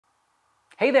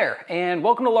Hey there, and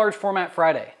welcome to Large Format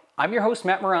Friday. I'm your host,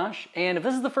 Matt Marrash, and if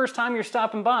this is the first time you're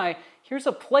stopping by, here's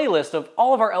a playlist of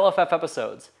all of our LFF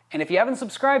episodes. And if you haven't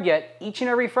subscribed yet, each and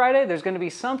every Friday there's going to be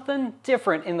something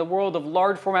different in the world of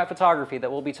large format photography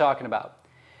that we'll be talking about.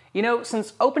 You know,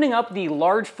 since opening up the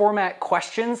large format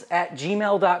questions at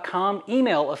gmail.com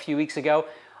email a few weeks ago,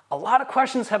 a lot of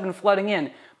questions have been flooding in,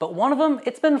 but one of them,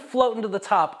 it's been floating to the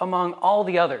top among all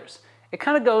the others. It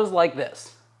kind of goes like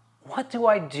this. What do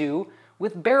I do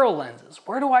with barrel lenses?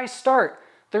 Where do I start?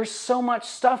 There's so much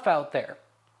stuff out there.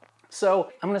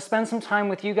 So I'm gonna spend some time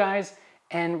with you guys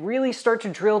and really start to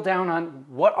drill down on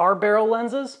what are barrel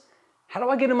lenses, how do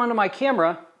I get them onto my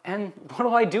camera, and what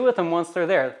do I do with them once they're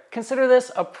there? Consider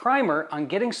this a primer on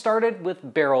getting started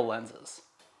with barrel lenses.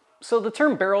 So the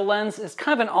term barrel lens is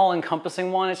kind of an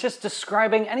all-encompassing one. It's just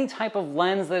describing any type of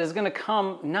lens that is gonna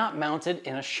come not mounted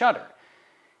in a shutter.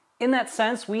 In that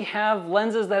sense, we have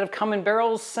lenses that have come in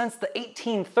barrels since the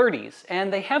 1830s,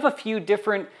 and they have a few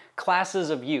different classes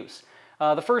of use.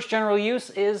 The first general use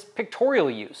is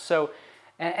pictorial use. So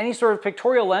any sort of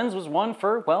pictorial lens was one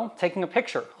for, well, taking a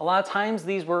picture. A lot of times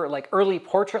these were like early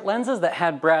portrait lenses that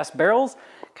had brass barrels,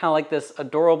 kind of like this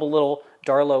adorable little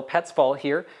Darlot Petzval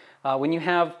here. When you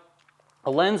have a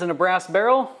lens in a brass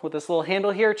barrel with this little handle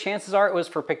here, chances are it was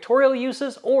for pictorial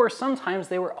uses, or sometimes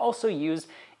they were also used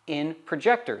in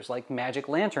projectors, like magic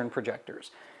lantern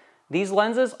projectors. These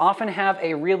lenses often have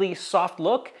a really soft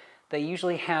look. They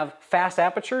usually have fast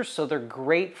apertures, so they're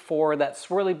great for that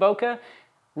swirly bokeh,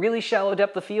 really shallow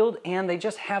depth of field, and they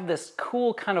just have this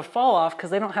cool kind of fall off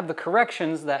because they don't have the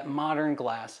corrections that modern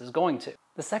glass is going to.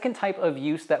 The second type of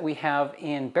use that we have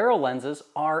in barrel lenses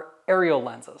are aerial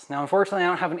lenses. Now, unfortunately, I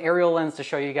don't have an aerial lens to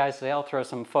show you guys today. I'll throw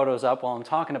some photos up while I'm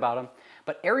talking about them.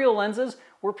 But aerial lenses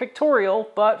were pictorial,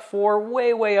 but for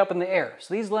way up in the air.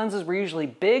 So these lenses were usually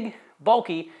big,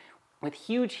 bulky, with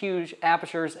huge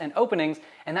apertures and openings,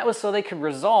 and that was so they could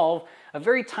resolve a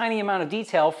very tiny amount of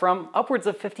detail from upwards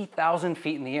of 50,000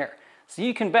 feet in the air. So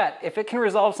you can bet, if it can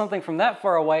resolve something from that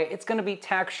far away, it's gonna be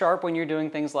tack sharp when you're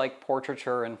doing things like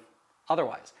portraiture and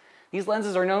otherwise. These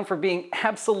lenses are known for being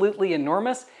absolutely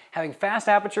enormous, having fast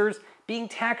apertures, being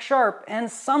tack sharp,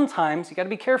 and sometimes, you gotta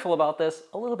be careful about this,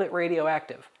 a little bit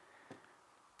radioactive.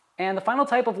 And the final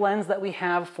type of lens that we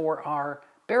have for our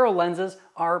barrel lenses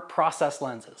are process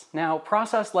lenses. Now,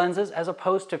 process lenses, as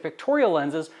opposed to pictorial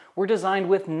lenses, were designed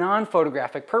with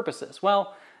non-photographic purposes.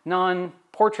 Well,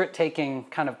 non-portrait taking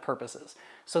kind of purposes.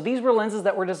 So these were lenses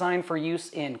that were designed for use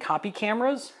in copy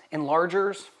cameras,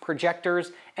 enlargers,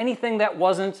 projectors, anything that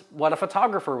wasn't what a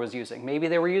photographer was using. Maybe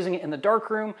they were using it in the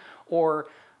darkroom, or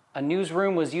a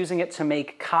newsroom was using it to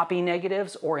make copy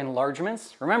negatives or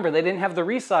enlargements. Remember, they didn't have the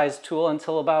resize tool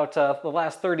until about the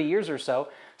last 30 years or so.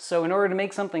 So in order to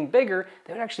make something bigger,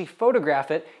 they would actually photograph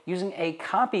it using a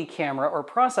copy camera or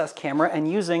process camera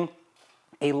and using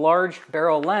a large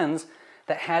barrel lens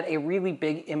that had a really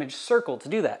big image circle to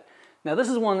do that. Now, this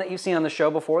is one that you've seen on the show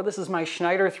before. This is my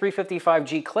Schneider 355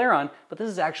 g-claron, but this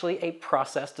is actually a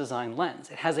process design lens.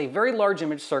 It has a very large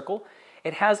image circle.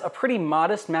 It has a pretty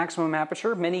modest maximum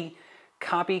aperture. Many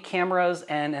copy cameras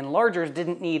and enlargers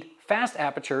didn't need fast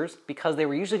apertures because they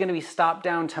were usually going to be stopped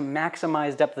down to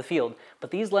maximize depth of field. But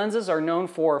these lenses are known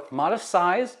for modest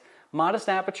size, modest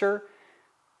aperture,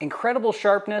 incredible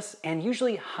sharpness, and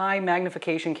usually high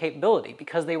magnification capability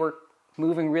because they were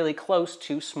moving really close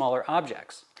to smaller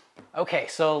objects. Okay,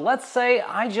 so let's say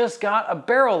I just got a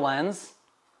barrel lens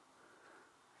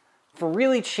for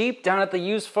really cheap down at the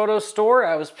used photo store.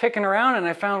 I was picking around and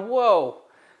I found, whoa,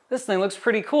 this thing looks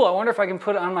pretty cool. I wonder if I can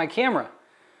put it on my camera.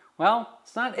 Well,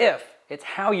 it's not if, it's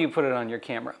how you put it on your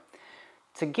camera.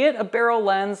 To get a barrel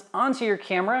lens onto your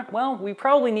camera, well, we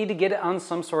probably need to get it on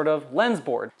some sort of lens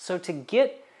board. So to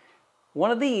get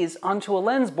one of these onto a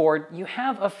lens board, you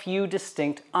have a few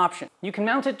distinct options. You can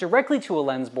mount it directly to a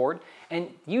lens board, and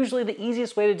usually the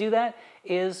easiest way to do that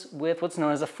is with what's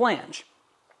known as a flange.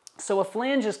 So a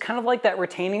flange is kind of like that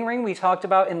retaining ring we talked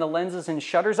about in the lenses and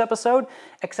shutters episode,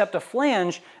 except a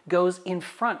flange goes in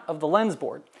front of the lens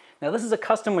board. Now, this is a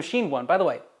custom machined one. By the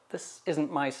way, this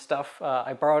isn't my stuff.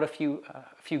 I borrowed a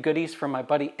few goodies from my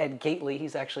buddy Ed Gately.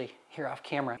 He's actually here off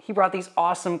camera. He brought these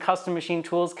awesome custom machine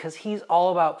tools because he's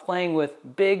all about playing with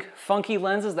big, funky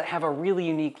lenses that have a really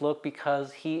unique look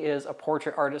because he is a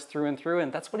portrait artist through and through,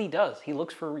 and that's what he does. He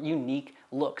looks for unique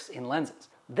looks in lenses.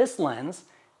 This lens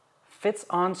fits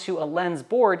onto a lens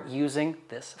board using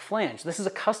this flange. This is a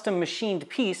custom machined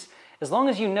piece. As long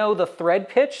as you know the thread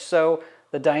pitch, so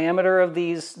the diameter of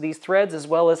these threads as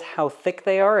well as how thick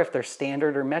they are, if they're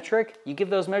standard or metric. You give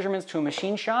those measurements to a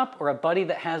machine shop or a buddy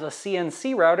that has a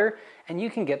CNC router and you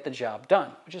can get the job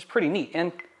done, which is pretty neat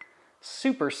and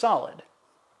super solid.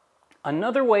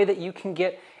 Another way that you can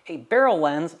get a barrel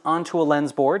lens onto a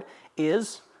lens board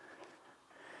is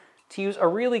to use a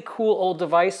really cool old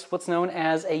device, what's known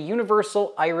as a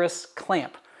universal iris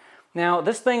clamp. Now,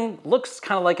 this thing looks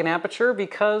kind of like an aperture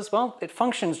because, well, it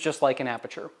functions just like an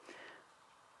aperture.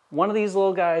 One of these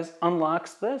little guys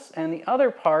unlocks this, and the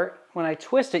other part, when I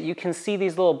twist it, you can see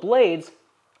these little blades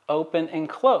open and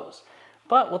close.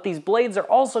 But what these blades are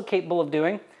also capable of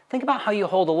doing, think about how you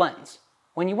hold a lens.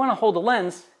 When you want to hold a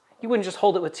lens, you wouldn't just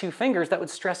hold it with 2 fingers, that would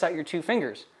stress out your 2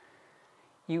 fingers.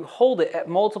 You hold it at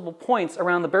multiple points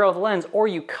around the barrel of the lens, or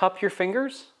you cup your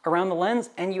fingers around the lens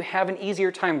and you have an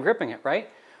easier time gripping it, right?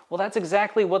 Well, that's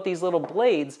exactly what these little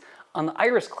blades on the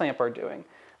iris clamp are doing.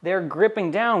 They're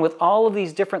gripping down with all of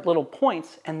these different little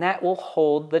points, and that will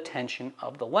hold the tension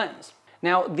of the lens.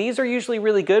 Now, these are usually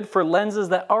really good for lenses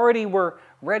that already were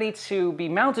ready to be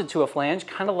mounted to a flange,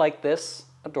 kind of like this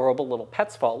adorable little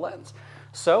Petzval lens.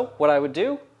 So what I would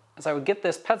do is I would get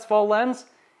this Petzval lens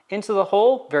into the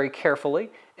hole very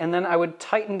carefully, and then I would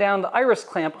tighten down the iris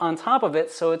clamp on top of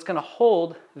it so it's going to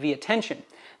hold via tension.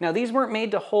 Now, these weren't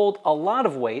made to hold a lot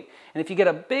of weight, and if you get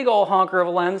a big old honker of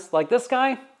a lens like this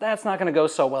guy, that's not going to go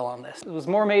so well on this. It was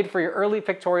more made for your early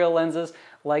pictorial lenses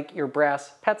like your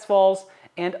brass Petzvals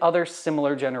and other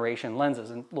similar generation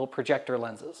lenses and little projector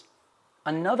lenses.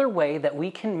 Another way that we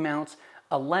can mount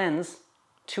a lens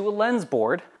to a lens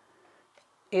board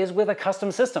is with a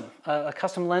custom system, a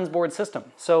custom lens board system.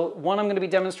 So one I'm going to be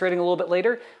demonstrating a little bit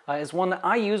later is one that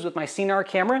I use with my CNR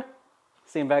camera.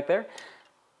 See him back there?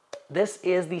 This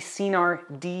is the CNR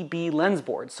DB lens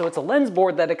board. So it's a lens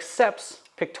board that accepts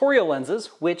pictorial lenses,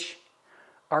 which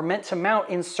are meant to mount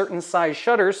in certain size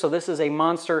shutters. So this is a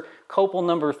monster Copal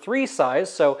number 3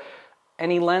 size. So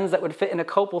any lens that would fit in a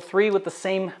Copal 3 with the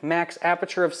same max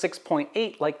aperture of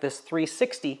 6.8, like this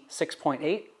 360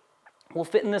 6.8, will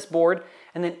fit in this board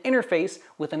and then interface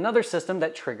with another system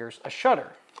that triggers a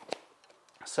shutter.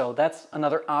 So that's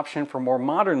another option for more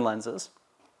modern lenses.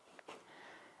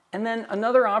 And then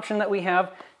another option that we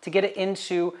have to get it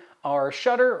into our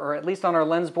shutter, or at least on our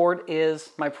lens board, is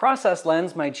my process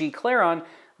lens, my g-claron.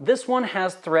 This one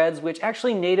has threads which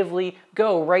actually natively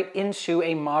go right into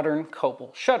a modern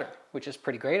Copal shutter, which is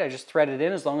pretty great. I just thread it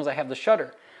in as long as I have the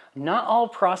shutter. Not all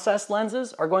process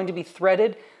lenses are going to be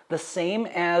threaded the same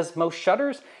as most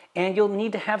shutters, and you'll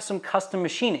need to have some custom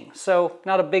machining. So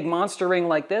not a big monster ring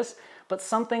like this, but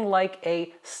something like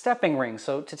a stepping ring.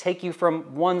 So to take you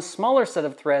from one smaller set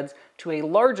of threads to a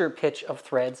larger pitch of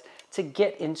threads to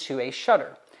get into a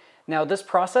shutter. Now this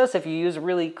process, if you use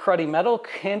really cruddy metal,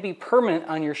 can be permanent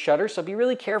on your shutter, so be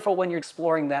really careful when you're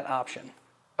exploring that option.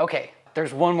 Okay,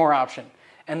 there's one more option.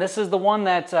 And this is the one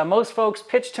that most folks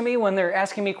pitch to me when they're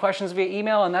asking me questions via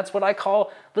email, and that's what I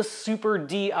call the super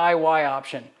DIY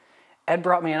option. Ed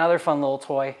brought me another fun little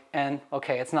toy, and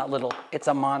okay, it's not little, it's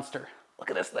a monster. Look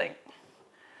at this thing.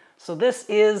 So this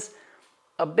is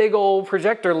a big old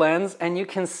projector lens, and you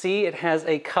can see it has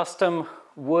a custom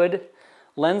wood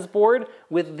lens board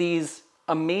with these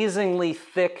amazingly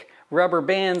thick rubber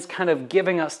bands kind of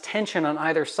giving us tension on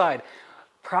either side.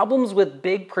 Problems with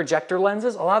big projector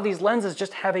lenses, a lot of these lenses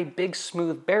just have a big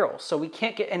smooth barrel, so we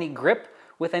can't get any grip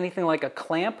with anything like a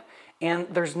clamp, and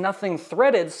there's nothing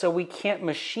threaded, so we can't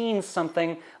machine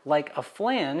something like a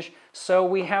flange, so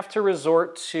we have to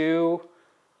resort to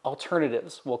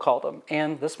alternatives, we'll call them.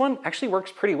 And this one actually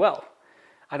works pretty well.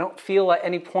 I don't feel at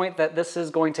any point that this is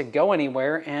going to go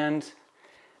anywhere, and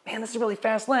man, this is a really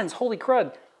fast lens, holy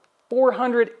crud.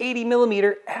 480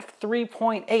 millimeter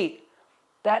f3.8.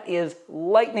 That is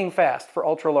lightning fast for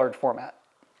ultra large format.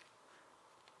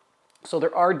 So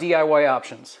there are DIY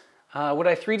options. Would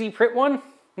I 3D print one?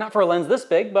 Not for a lens this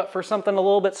big, but for something a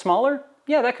little bit smaller,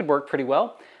 yeah, that could work pretty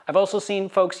well. I've also seen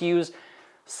folks use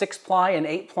 6-ply and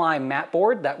 8-ply matte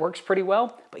board. That works pretty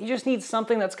well, but you just need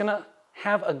something that's gonna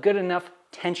have a good enough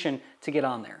tension to get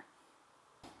on there.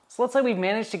 So let's say we've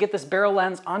managed to get this barrel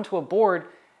lens onto a board.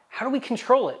 How do we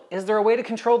control it? Is there a way to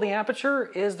control the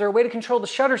aperture? Is there a way to control the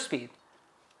shutter speed?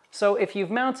 So if you've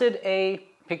mounted a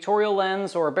pictorial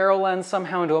lens or a barrel lens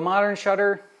somehow into a modern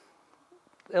shutter,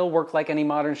 it'll work like any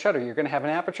modern shutter. You're gonna have an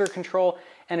aperture control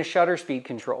and a shutter speed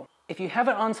control. If you have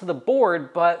it onto the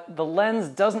board, but the lens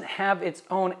doesn't have its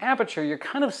own aperture, you're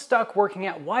kind of stuck working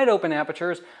at wide open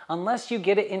apertures unless you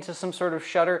get it into some sort of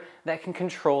shutter that can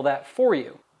control that for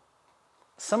you.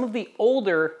 Some of the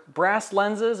older brass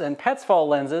lenses and Petzval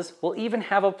lenses will even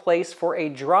have a place for a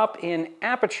drop-in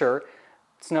aperture.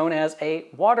 It's known as a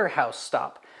Waterhouse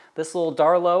stop. This little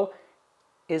Darlot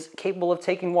is capable of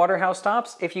taking Waterhouse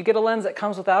stops. If you get a lens that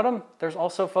comes without them, there's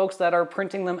also folks that are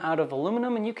printing them out of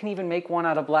aluminum, and you can even make one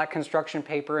out of black construction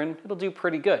paper and it'll do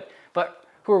pretty good. But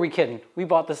Who are we kidding? We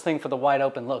bought this thing for the wide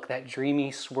open look, that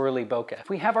dreamy, swirly bokeh. If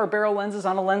we have our barrel lenses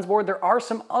on a lens board, there are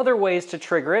some other ways to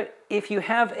trigger it. If you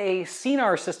have a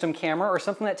CNR system camera or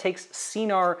something that takes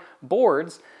CNR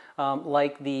boards,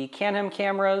 like the Can-Am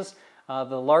cameras,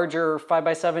 the larger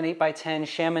 5x7, 8x10,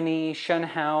 Chamonix,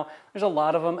 Shunhao, there's a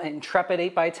lot of them, Intrepid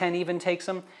 8x10 even takes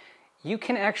them. You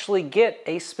can actually get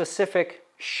a specific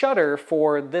shutter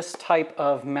for this type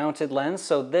of mounted lens.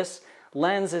 So this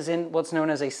lens is in what's known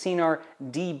as a CNR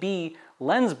DB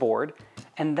lens board,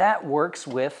 and that works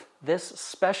with this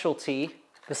specialty.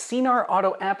 The CNR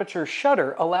auto aperture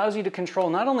shutter allows you to control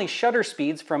not only shutter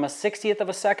speeds from a 1/60th of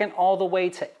a second all the way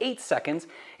to 8 seconds,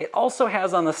 it also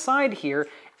has on the side here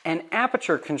an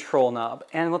aperture control knob.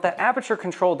 And what that aperture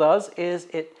control does is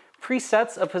it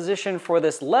presets a position for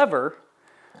this lever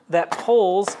that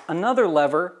pulls another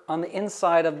lever on the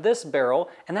inside of this barrel,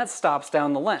 and that stops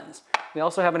down the lens. We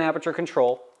also have an aperture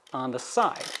control on the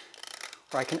side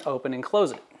where I can open and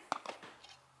close it.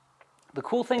 The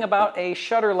cool thing about a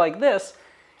shutter like this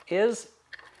is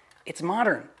it's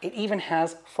modern. It even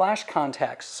has flash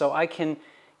contacts, so I can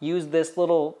use this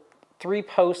little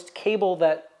 3-post cable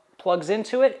that plugs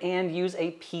into it and use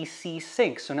a PC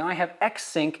sync. So now I have X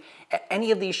sync at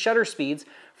any of these shutter speeds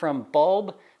from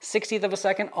bulb 1/60th of a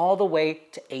second all the way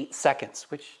to 8 seconds,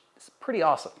 which is pretty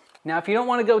awesome. Now, if you don't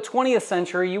want to go 20th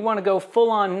century, you want to go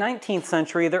full-on 19th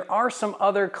century, there are some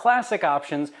other classic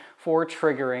options for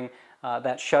triggering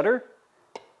that shutter.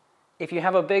 If you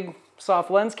have a big soft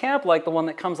lens cap, like the one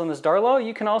that comes on this Darlot,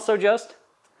 you can also just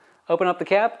open up the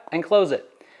cap and close it.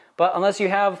 But unless you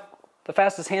have the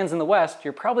fastest hands in the West,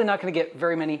 you're probably not going to get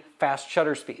very many fast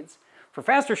shutter speeds. For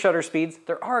faster shutter speeds,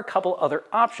 there are a couple other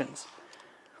options.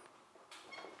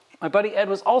 My buddy Ed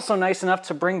was also nice enough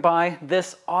to bring by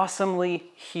this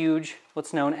awesomely huge,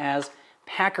 what's known as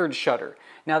Packard shutter.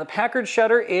 Now the Packard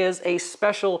shutter is a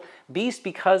special beast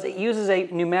because it uses a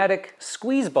pneumatic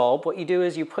squeeze bulb. What you do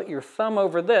is you put your thumb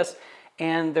over this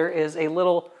and there is a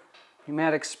little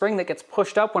pneumatic spring that gets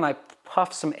pushed up when I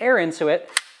puff some air into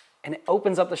it and it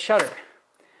opens up the shutter.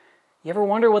 You ever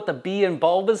wonder what the B in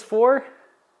bulb is for?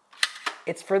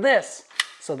 It's for this.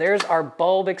 So there's our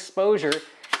bulb exposure.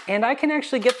 And I can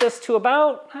actually get this to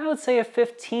about, I would say, a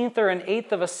 1/15th or an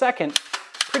 1/8 of a second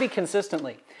pretty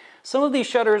consistently. Some of these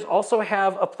shutters also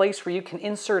have a place where you can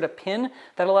insert a pin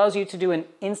that allows you to do an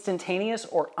instantaneous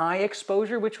or eye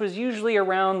exposure, which was usually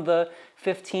around the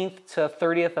 15th to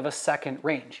 30th of a second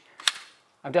range.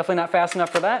 I'm definitely not fast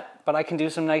enough for that, but I can do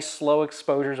some nice slow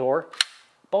exposures or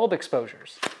bulb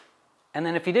exposures. And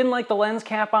then if you didn't like the lens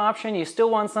cap option, you still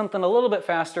want something a little bit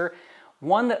faster,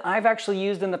 one that I've actually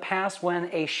used in the past when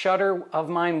a shutter of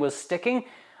mine was sticking,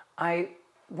 I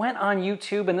went on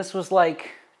YouTube, and this was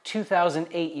like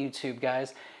 2008 YouTube,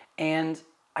 guys, and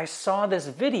I saw this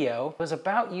video. It was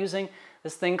about using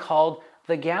this thing called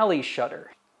the Galli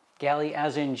shutter. Galli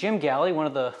as in Jim Galli, one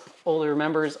of the older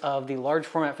members of the large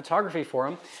format photography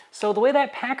forum. So the way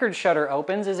that Packard shutter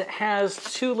opens is it has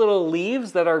 2 little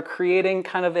leaves that are creating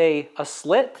kind of a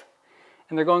slit,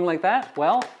 and they're going like that.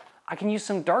 Well, I can use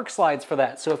some dark slides for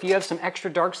that. So if you have some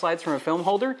extra dark slides from a film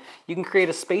holder, you can create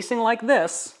a spacing like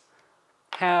this,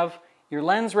 have your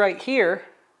lens right here,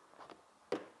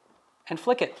 and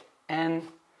flick it. And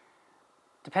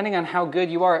depending on how good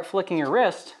you are at flicking your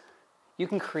wrist, you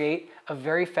can create a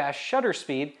very fast shutter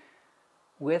speed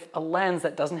with a lens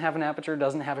that doesn't have an aperture,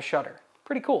 doesn't have a shutter.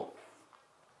 Pretty cool.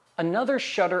 Another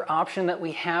shutter option that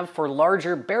we have for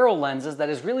larger barrel lenses that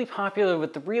is really popular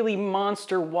with the really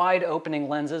monster wide opening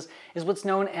lenses is what's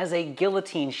known as a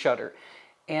guillotine shutter.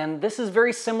 And this is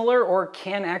very similar, or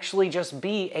can actually just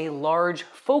be, a large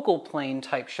focal plane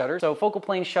type shutter. So focal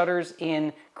plane shutters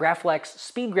in Graflex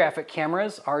speed graphic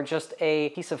cameras are just a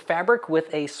piece of fabric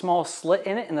with a small slit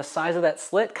in it, and the size of that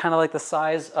slit, kind of like the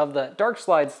size of the dark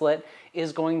slide slit,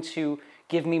 is going to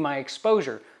give me my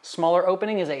exposure. Smaller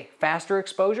opening is a faster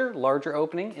exposure, larger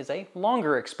opening is a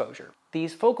longer exposure.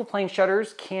 These focal plane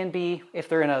shutters can be, if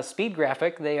they're in a speed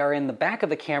graphic, they are in the back of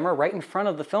the camera, right in front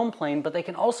of the film plane, but they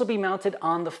can also be mounted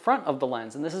on the front of the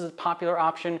lens. And this is a popular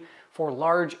option for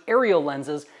large aerial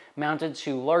lenses mounted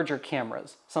to larger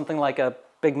cameras. Something like a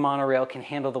big monorail can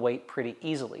handle the weight pretty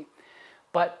easily.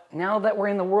 But now that we're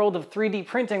in the world of 3D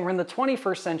printing, we're in the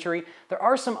 21st century, there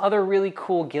are some other really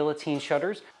cool guillotine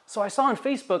shutters. So I saw on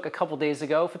Facebook a couple days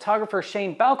ago, photographer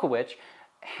Shane Balkowicz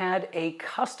had a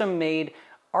custom-made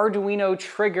Arduino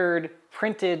triggered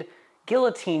printed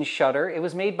guillotine shutter. It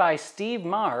was made by Steve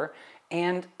Maher,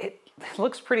 and it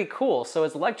looks pretty cool. So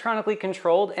it's electronically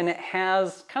controlled, and it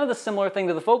has kind of the similar thing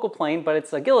to the focal plane, but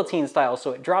it's a guillotine style.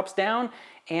 So it drops down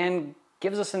and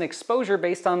gives us an exposure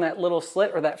based on that little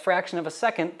slit or that fraction of a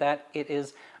second that it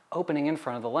is opening in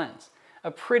front of the lens.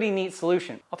 A pretty neat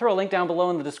solution. I'll throw a link down below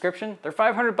in the description. They're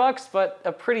 500 bucks, but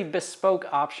a pretty bespoke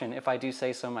option if I do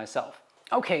say so myself.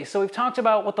 Okay, so we've talked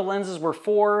about what the lenses were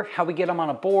for, how we get them on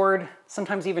a board,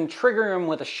 sometimes even trigger them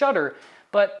with a shutter,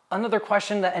 but another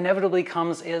question that inevitably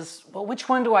comes is, well, which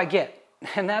one do I get?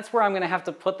 And that's where I'm gonna have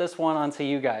to put this one onto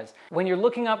you guys. When you're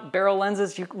looking up barrel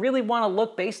lenses, you really wanna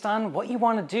look based on what you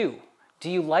wanna do. Do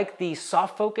you like the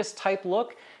soft focus type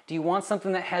look? Do you want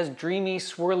something that has dreamy,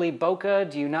 swirly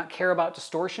bokeh? Do you not care about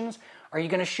distortions? Are you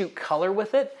gonna shoot color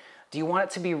with it? Do you want it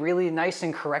to be really nice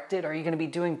and corrected? Are you gonna be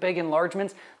doing big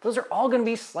enlargements? Those are all gonna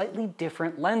be slightly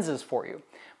different lenses for you.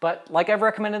 But like I've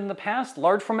recommended in the past,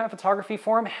 Large Format Photography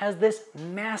Forum has this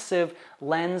massive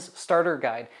lens starter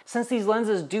guide. Since these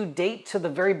lenses do date to the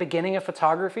very beginning of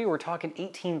photography, we're talking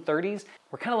 1830s,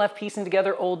 we're kind of left piecing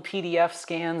together old PDF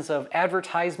scans of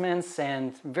advertisements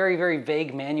and very, very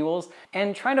vague manuals,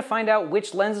 and trying to find out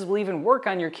which lenses will even work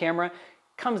on your camera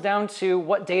comes down to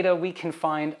what data we can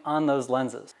find on those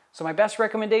lenses. So my best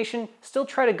recommendation, still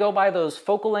try to go by those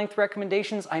focal length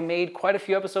recommendations I made quite a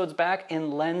few episodes back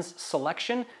in lens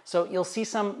selection. So you'll see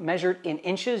some measured in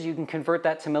inches, you can convert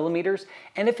that to millimeters.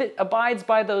 And if it abides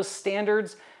by those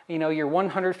standards, you know, your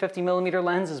 150 millimeter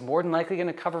lens is more than likely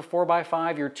gonna cover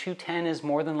 4x5, your 210 is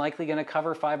more than likely gonna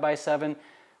cover 5x7,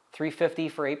 350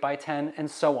 for 8x10,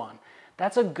 and so on.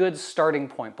 That's a good starting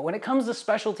point. But when it comes to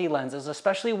specialty lenses,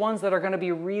 especially ones that are gonna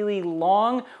be really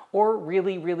long or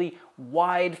really, really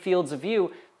wide fields of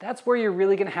view, that's where you're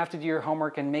really gonna have to do your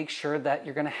homework and make sure that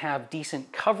you're gonna have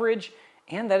decent coverage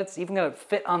and that it's even gonna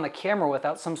fit on the camera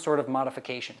without some sort of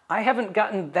modification. I haven't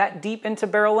gotten that deep into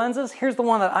barrel lenses. Here's the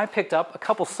one that I picked up a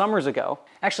couple summers ago.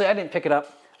 Actually, I didn't pick it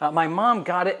up. My mom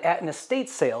got it at an estate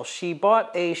sale. She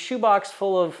bought a shoebox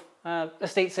full of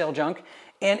estate sale junk,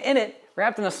 and in it,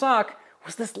 wrapped in a sock,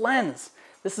 was this lens.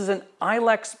 This is an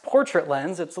Ilex portrait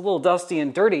lens. It's a little dusty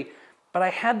and dirty, but I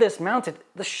had this mounted.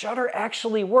 The shutter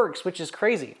actually works, which is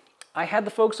crazy. I had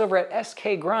the folks over at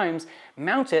SK Grimes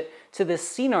mount it to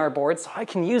this CNR board so I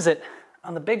can use it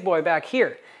on the big boy back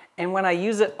here. And when I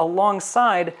use it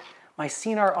alongside my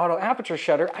CNR auto aperture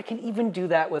shutter, I can even do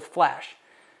that with flash.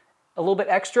 A little bit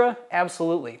extra,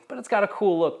 absolutely, but it's got a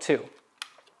cool look too.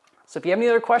 So if you have any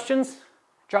other questions,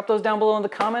 drop those down below in the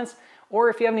comments. Or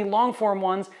if you have any long form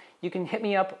ones, you can hit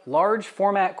me up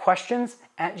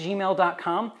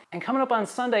largeformatquestions@gmail.com. And coming up on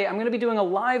Sunday, I'm gonna be doing a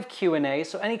live Q&A,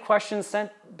 so any questions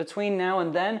sent between now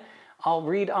and then, I'll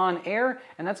read on air,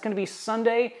 and that's gonna be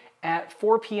Sunday at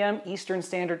 4 p.m. Eastern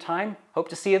Standard Time. Hope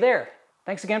to see you there.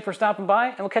 Thanks again for stopping by,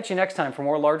 and we'll catch you next time for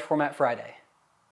more Large Format Friday.